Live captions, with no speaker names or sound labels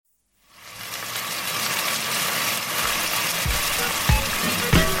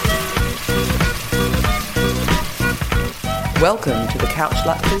Welcome to the Couch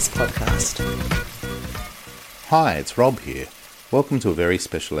Luckers podcast. Hi, it's Rob here. Welcome to a very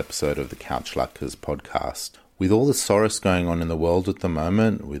special episode of the Couch Luckers podcast. With all the sorrows going on in the world at the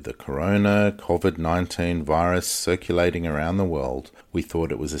moment, with the corona, COVID-19 virus circulating around the world, we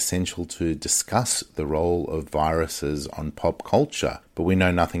thought it was essential to discuss the role of viruses on pop culture. But we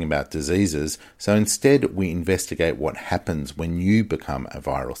know nothing about diseases, so instead we investigate what happens when you become a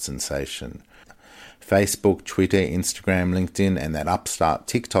viral sensation. Facebook, Twitter, Instagram, LinkedIn, and that upstart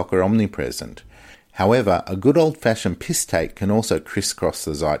TikTok are omnipresent. However, a good old-fashioned piss take can also crisscross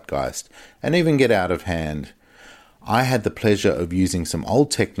the zeitgeist and even get out of hand. I had the pleasure of using some old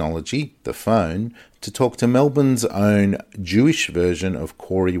technology, the phone, to talk to Melbourne's own Jewish version of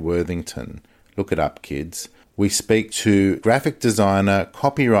Corey Worthington. Look it up, kids. We speak to graphic designer,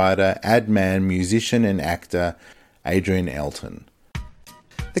 copywriter, ad man, musician and actor Adrian Elton.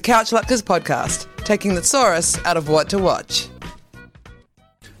 The Couch Luckers podcast, taking the saurus out of what to watch.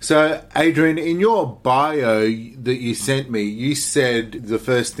 So, Adrian, in your bio that you sent me, you said the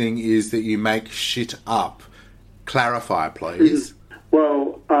first thing is that you make shit up. Clarify, please.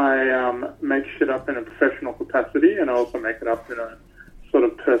 Well, I make shit up in a professional capacity, and I also make it up in a sort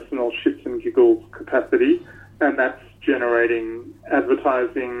of personal shits and giggles capacity, and that's generating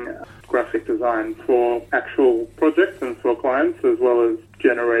advertising, graphic design for actual projects and for clients, as well as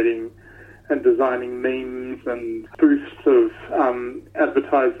generating and designing memes and boosts of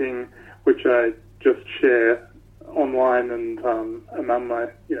advertising, which I just share online and among my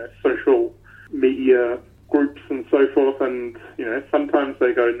social media groups and so forth. And sometimes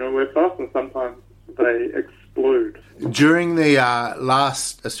they go nowhere fast, and sometimes they explode. During the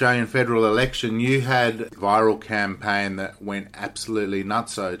last Australian federal election, you had a viral campaign that went absolutely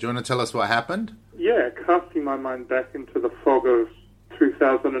nutso. Do you want to tell us what happened? Yeah, casting my mind back into the fog of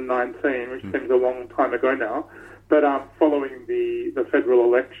 2019, which seems a long time ago now. But following the federal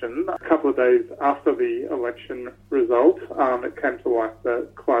election, a couple of days after the election result, it came to light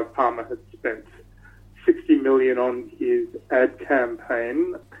that Clive Palmer had spent $60 million on his ad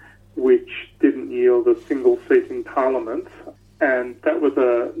campaign, which didn't yield a single seat in Parliament. And that was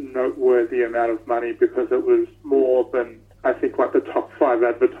a noteworthy amount of money because it was more than, I think, like the top 5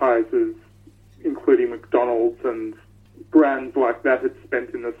 advertisers, including McDonald's and brands like that, had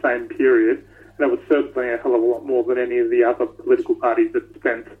spent in the same period. And it was certainly a hell of a lot more than any of the other political parties had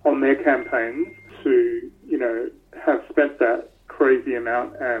spent on their campaigns to, have spent that crazy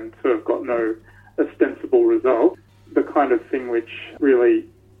amount and to have got no ostensible result. The kind of thing which really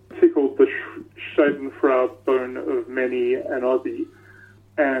tickled the schadenfreude bone of many an Aussie,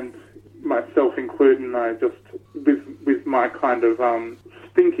 and myself included. And I just, with my kind of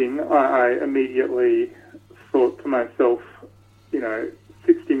thinking, I immediately thought to myself,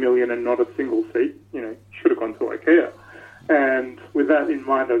 60 million and not a single seat, should have gone to IKEA. And with that in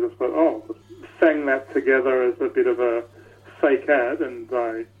mind, I just thought, sang that together as a bit of a fake ad, and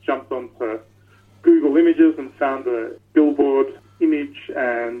I jumped onto Google Images and found a billboard image,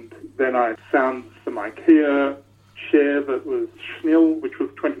 and then I found some IKEA chair that was schnil, which was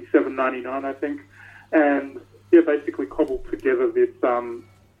 $27.99, I think, and basically cobbled together this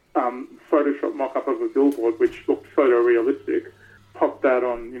Photoshop mock-up of a billboard, which looked photorealistic. Popped that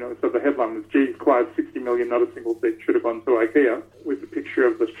on, so the headline was, "Geez, Clive, 60 million, not a single seat, should have gone to IKEA," with a picture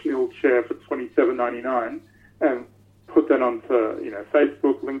of the schnil chair for $27.99, and put that onto,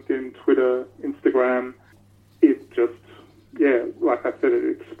 Facebook, LinkedIn, Twitter, Instagram. It just, like I said,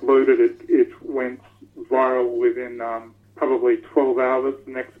 it exploded. It went viral within probably 12 hours.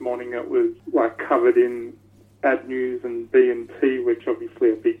 The next morning it was covered in Ad News and B&T, which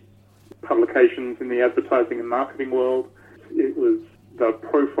obviously are big publications in the advertising and marketing world. It was the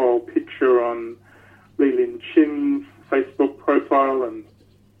profile picture on Li Lin Chin's Facebook profile,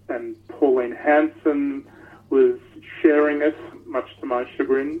 and Pauline Hanson was sharing it, much to my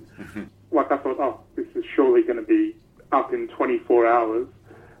chagrin. I thought, this is surely going to be up in 24 hours.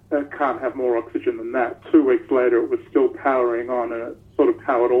 It can't have more oxygen than that. 2 weeks later, it was still powering on, and it sort of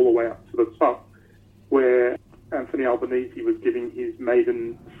powered all the way up to the top, where Anthony Albanese was giving his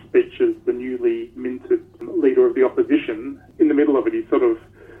maiden speech as the newly minted leader of the opposition. In the middle of it, he sort of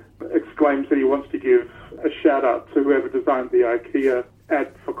exclaims that he wants to give a shout-out to whoever designed the IKEA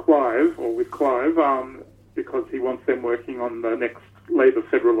ad for Clive, or with Clive, because he wants them working on the next Labour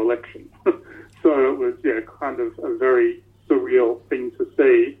federal election. So it was, kind of a very surreal thing to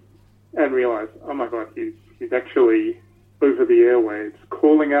see and realise, oh my God, he's actually over the airwaves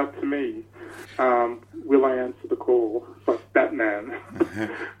calling out to me. Will I answer the call? It's like Batman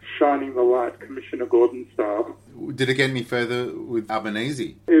shining the light, Commissioner Gordon style. Did it get any further with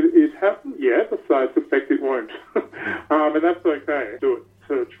Albanese? It hasn't yet, so I suspect it won't. And that's okay. Do it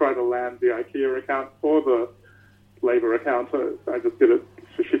to try to land the IKEA account or the Labour account. I just did it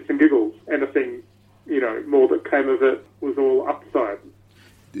for shits and giggles. Anything, more that came of it was all upside.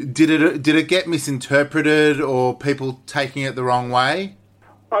 Did it get misinterpreted or people taking it the wrong way?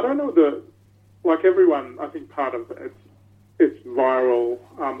 I don't know like everyone, I think part of its viral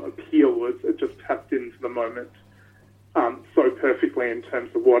appeal was it just tapped into the moment so perfectly in terms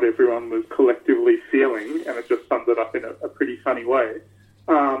of what everyone was collectively feeling, and it just summed it up in a pretty funny way.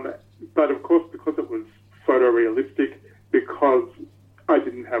 But of course, because it was photorealistic, because I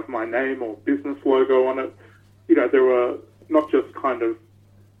didn't have my name or business logo on it, there were not just kind of,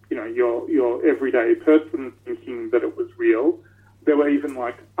 your everyday person thinking that it was real. There were even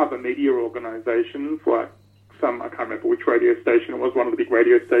like other media organisations, like I can't remember which radio station it was, one of the big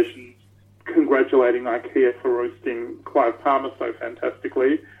radio stations, congratulating IKEA for roasting Clive Palmer so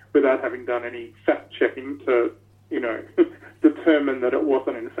fantastically without having done any fact-checking to, determine that it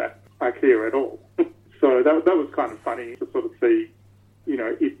wasn't in fact IKEA at all. So that was kind of funny to sort of see,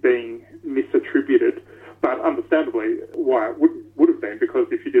 it being misattributed, but understandably why it would have been, because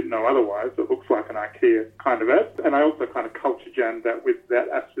if you didn't know otherwise, it looks like an IKEA kind of ad. And I also kind of culture jammed that with that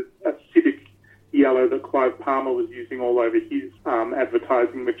acidic yellow that Clive Palmer was using all over his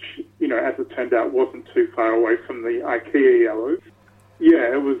advertising, which, as it turned out, wasn't too far away from the IKEA yellows.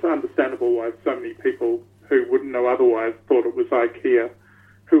 Yeah, it was understandable why so many people who wouldn't know otherwise thought it was IKEA,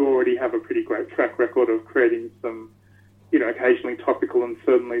 who already have a pretty great track record of creating some, occasionally topical and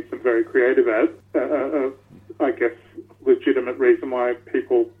certainly some very creative ads. I guess legitimate reason why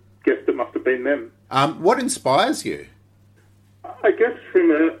people guessed it must have been them. What inspires you? I guess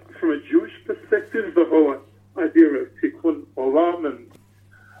from a Jewish perspective, the whole idea of tikkun olam, and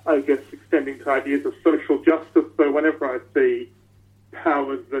I guess extending to ideas of social justice. So whenever I see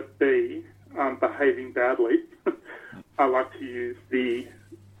powers that be behaving badly, I like to use the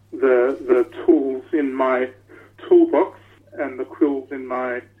tools in my toolbox and the quills in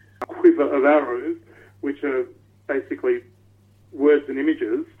my quiver of arrows, which are basically words and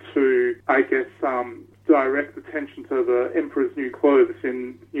images to, I guess, direct attention to the emperor's new clothes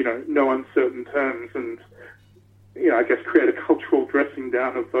in, no uncertain terms, and, I guess create a cultural dressing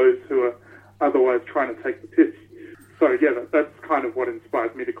down of those who are otherwise trying to take the piss. So, yeah, that's kind of what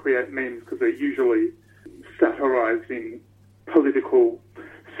inspires me to create memes, because they're usually satirizing political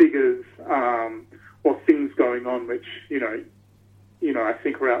figures or things going on which, I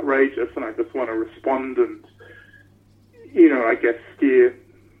think are outrageous, and I just want to respond and, I guess steer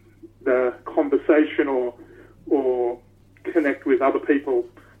the conversation or connect with other people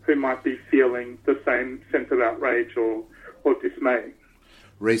who might be feeling the same sense of outrage or dismay.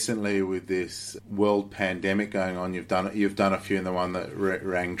 Recently, with this world pandemic going on, you've done a few, and the one that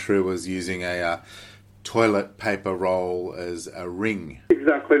rang true was using a toilet paper roll as a ring.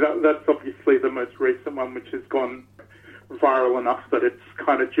 Exactly. That's obviously the most recent one, which has gone viral enough that it's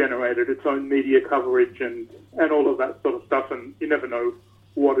kind of generated its own media coverage and all of that sort of stuff, and you never know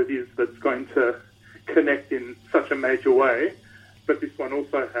what it is that's going to connect in such a major way. But this one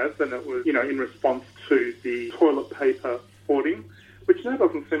also has, and it was, in response to the toilet paper hoarding, which now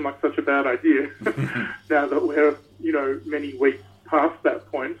doesn't seem like such a bad idea now that we're, many weeks past that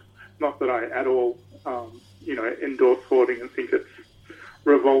point. Not that I at all, endorse hoarding and think it's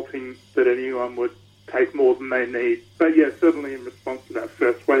revolting that anyone would take more than they need. But yeah, certainly in response to that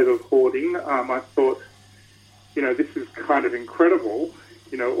first wave of hoarding, I thought, this is kind of incredible.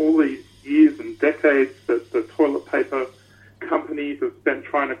 All these years and decades that the toilet paper companies have spent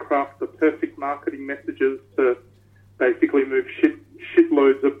trying to craft the perfect marketing messages to basically move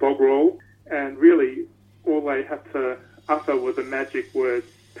shitloads of bog roll, and really all they had to utter were the magic word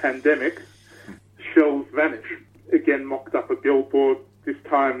pandemic. Shelves vanish. Again, mocked up a billboard, this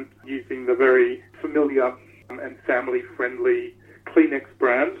time using the very familiar and family-friendly Kleenex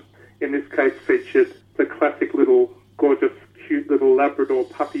brand. In this case, featured the classic little gorgeous, cute little Labrador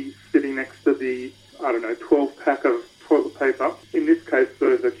puppy sitting next to the, 12-pack of toilet paper. In this case,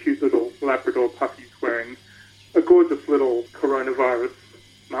 those are cute little Labrador puppies wearing a gorgeous little coronavirus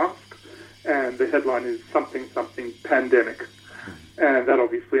mask, and the headline is something pandemic. And that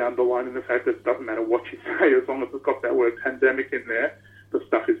obviously underlining the fact that it doesn't matter what you say, as long as it's got that word pandemic in there, the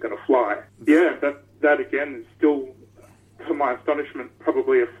stuff is going to fly. Yeah, that again is still, to my astonishment,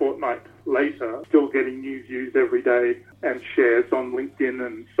 probably a fortnight later, still getting new views every day and shares on LinkedIn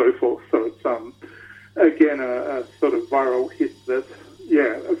and so forth. So it's, again, a sort of viral hit that,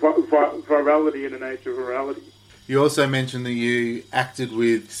 virality in an age of virality. You also mentioned that you acted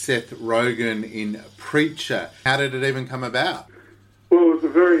with Seth Rogen in Preacher. How did it even come about? Well, it was a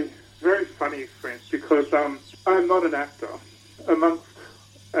very, very funny experience because I'm not an actor. Amongst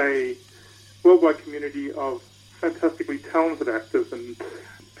a worldwide community of fantastically talented actors and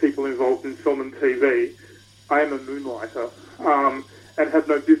people involved in film and TV, I am a moonlighter and have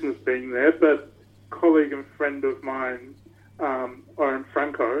no business being there, but a colleague and friend of mine, Oren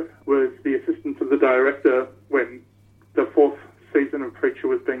Franco, was the assistant to the director when the 4th season of Preacher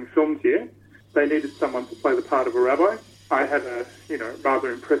was being filmed here. They needed someone to play the part of a rabbi. I had a,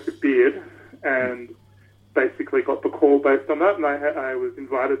 rather impressive beard and basically got the call based on that, and I was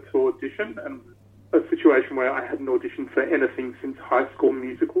invited to audition, and a situation where I hadn't auditioned for anything since high school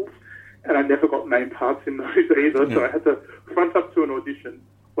musicals, and I never got main parts in those either, so I had to front up to an audition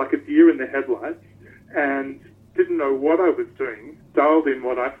like a deer in the headlights, and didn't know what I was doing, dialed in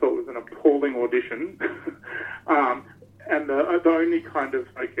what I thought was an appalling audition, and the only kind of,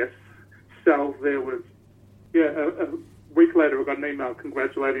 I guess, salve there was, a week later I got an email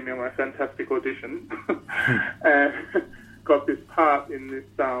congratulating me on my fantastic audition, and got this part in this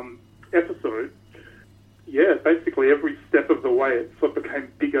episode. Yeah, basically every step of the way it sort of became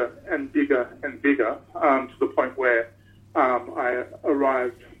bigger and bigger and bigger, to the point where I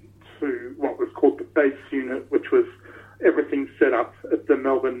arrived to what was called the base unit, which was everything set up at the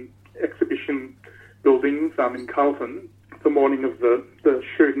Melbourne exhibition buildings in Carlton the morning of the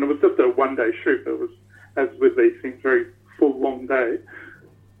shoot. And it was just a one-day shoot. It was, as with these things, very full, long day.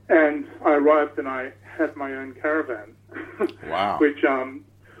 And I arrived and I had my own caravan. Wow. Which,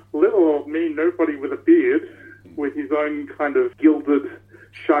 little old me, nobody with a beard, with his own kind of gilded,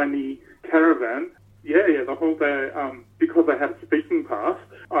 shiny caravan. Yeah, the whole day, because I had a speaking pass,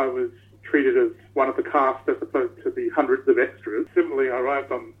 I was treated as one of the cast as opposed to the hundreds of extras. Similarly, I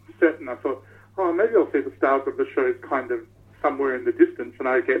arrived on set and I thought, maybe I'll see the stars of the shows kind of somewhere in the distance, and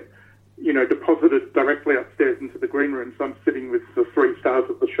I get, deposited directly upstairs into the green room, so I'm sitting with the 3 stars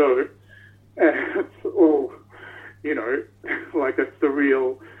of the show, and it's all, like a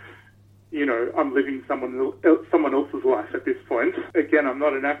surreal, I'm living someone else's life at this point. Again, I'm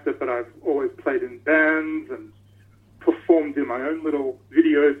not an actor, but I've always played in bands and performed in my own little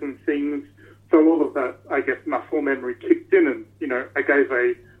videos and things. So all of that, I guess, muscle memory kicked in and, I gave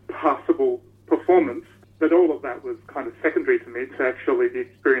a passable performance. But all of that was kind of secondary to me, to actually the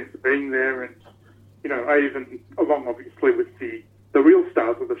experience of being there. And, I even, along obviously with the real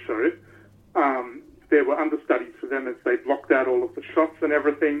stars of the show, there were understudies for them as they blocked out all of the shots and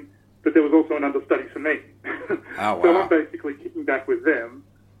everything. But there was also an understudy for me. Oh, wow. So I'm basically kicking back with them,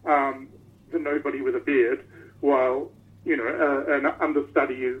 the nobody with a beard, while, an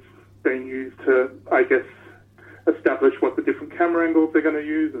understudy is being used to, I guess, establish what the different camera angles they're going to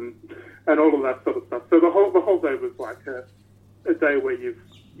use and all of that sort of stuff. So the whole day was like a day where you've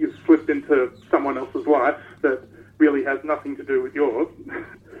slipped into someone else's life that really has nothing to do with yours.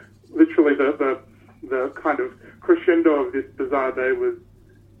 Literally the kind of crescendo of this bizarre day was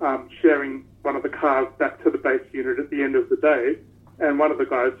sharing one of the cars back to the base unit at the end of the day, and one of the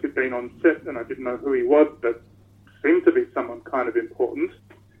guys who'd been on set, and I didn't know who he was, but seemed to be someone kind of important,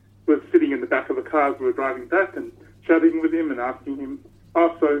 was sitting in the back of the car as we were driving back and chatting with him and asking him,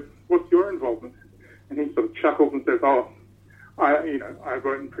 so what's your involvement? And he sort of chuckles and says, I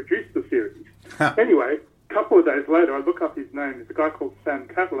wrote and produced the series. Anyway, a couple of days later, I look up his name. It's a guy called Sam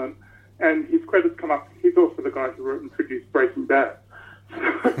Catalan, and his credits come up. He's also the guy who wrote and produced Breaking Bad.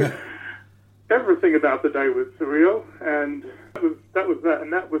 Everything about the day was surreal, and that was that.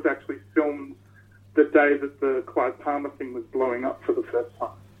 And that was actually filmed the day that the Clive Palmer thing was blowing up for the first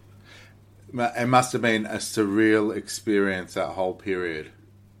time. It must have been a surreal experience, that whole period.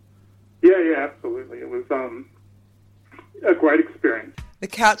 Yeah, absolutely. It was a great experience. The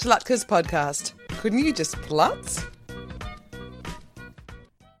Couch Lutkers podcast. Couldn't you just plutz?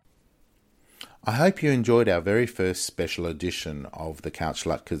 I hope you enjoyed our very first special edition of the Couch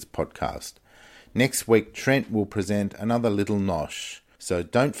Lutkers podcast. Next week, Trent will present another little nosh. So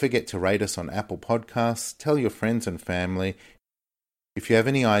don't forget to rate us on Apple Podcasts, tell your friends and family. If you have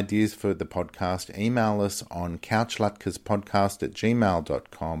any ideas for the podcast, email us on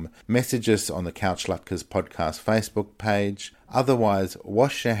couchlutkerspodcast@gmail.com, message us on the Couch Lutkers podcast Facebook page. Otherwise,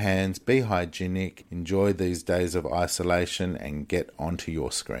 wash your hands, be hygienic, enjoy these days of isolation and get onto your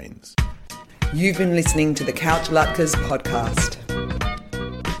screens. You've been listening to the Couch Lutkers podcast.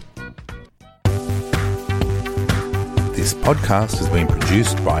 This podcast has been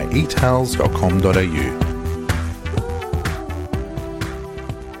produced by eathouse.com.au.